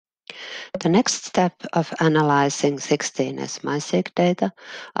The next step of analyzing 16S MySeq data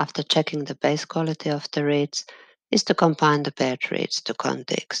after checking the base quality of the reads is to combine the paired reads to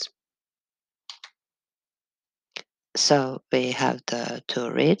contigs. So we have the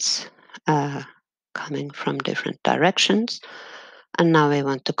two reads coming from different directions, and now we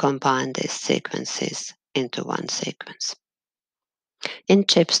want to combine these sequences into one sequence. In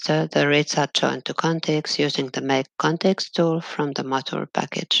Chipster, the reads are joined to contigs using the Make Contigs tool from the Motor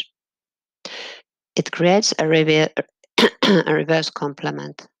package. It creates a reverse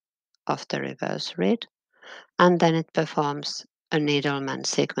complement of the reverse read, and then it performs a Needleman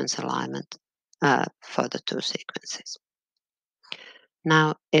sequence alignment for the two sequences.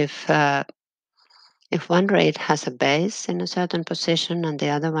 Now, if one read has a base in a certain position and the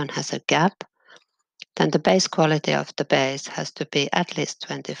other one has a gap, then the base quality of the base has to be at least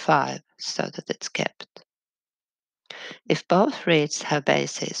 25 so that it's kept. If both reads have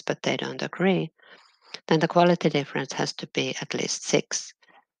bases but they don't agree, then the quality difference has to be at least 6.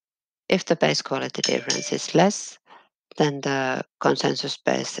 If the base quality difference is less, then the consensus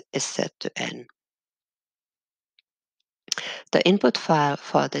base is set to n. The input file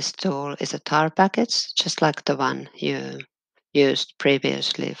for this tool is a tar package, just like the one you used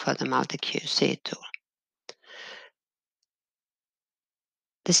previously for the multi-QC tool.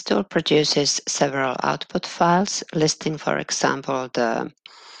 This tool produces several output files listing, for example, the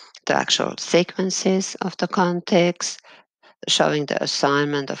actual sequences of the contigs, showing the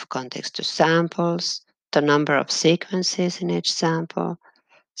assignment of contigs to samples, the number of sequences in each sample,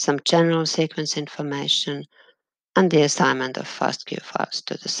 some general sequence information, and the assignment of FASTQ files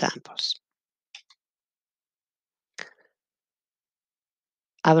to the samples.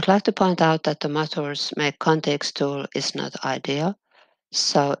 I would like to point out that the Motor's Make Contigs tool is not ideal,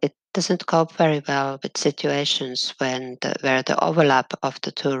 so it doesn't cope very well with situations where the overlap of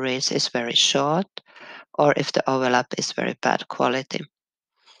the two reads is very short, or if the overlap is very bad quality.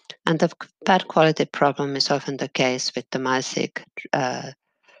 And the bad quality problem is often the case with the MySeq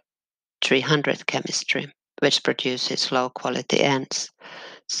 300 chemistry, which produces low quality ends.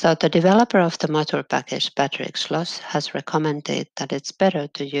 So the developer of the Motor package, Patrick Schloss, has recommended that it's better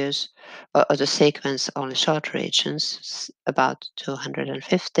to use or to sequence only short regions, about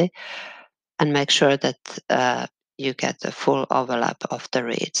 250, and make sure that you get the full overlap of the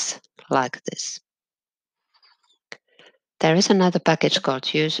reads like this. There is another package called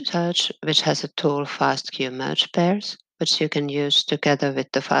UseSearch, which has a tool FastQ merge pairs, which you can use together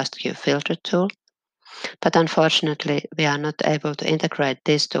with the FastQ filter tool. But unfortunately, we are not able to integrate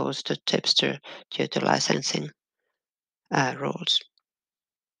these tools to Chipster due to licensing rules.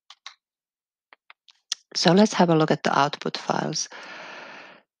 So let's have a look at the output files.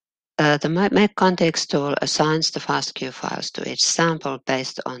 The Make Contigs tool assigns the FastQ files to each sample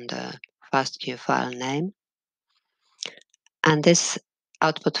based on the FastQ file name. And this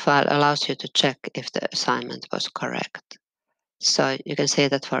output file allows you to check if the assignment was correct. So you can see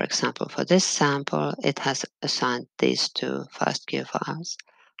that, for example, for this sample, it has assigned these two FastQ files.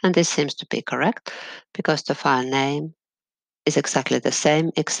 And this seems to be correct because the file name is exactly the same,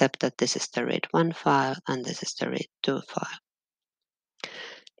 except that this is the read1 file and this is the read2 file.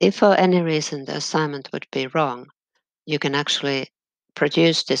 If for any reason the assignment would be wrong, you can actually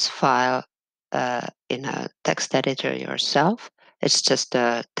produce this file in a text editor yourself. It's just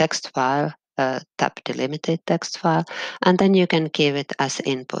a text file, a tab delimited text file, and then you can give it as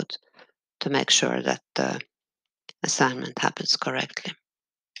input to make sure that the assignment happens correctly.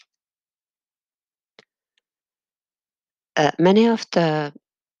 Many of the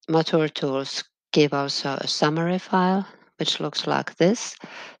Motor tools give also a summary file, which looks like this.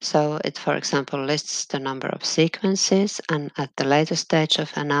 So it, for example, lists the number of sequences, and at the later stage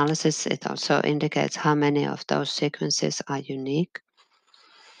of analysis, it also indicates how many of those sequences are unique.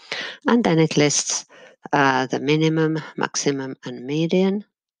 And then it lists the minimum, maximum, and median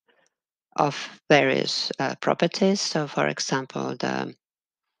of various properties. So, for example, the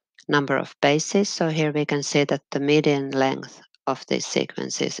number of bases. So here we can see that the median length of these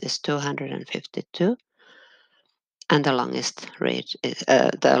sequences is 252. And the longest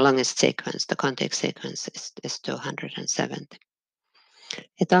the longest sequence, the contig sequence, is 270.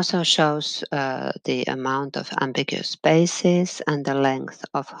 It also shows the amount of ambiguous bases and the length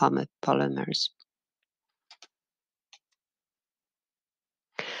of homopolymers.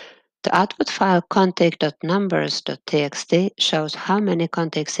 The output file contig.numbers.txt shows how many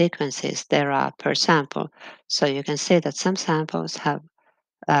contig sequences there are per sample. So you can see that some samples have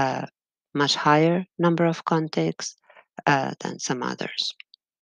a much higher number of contigs than some others.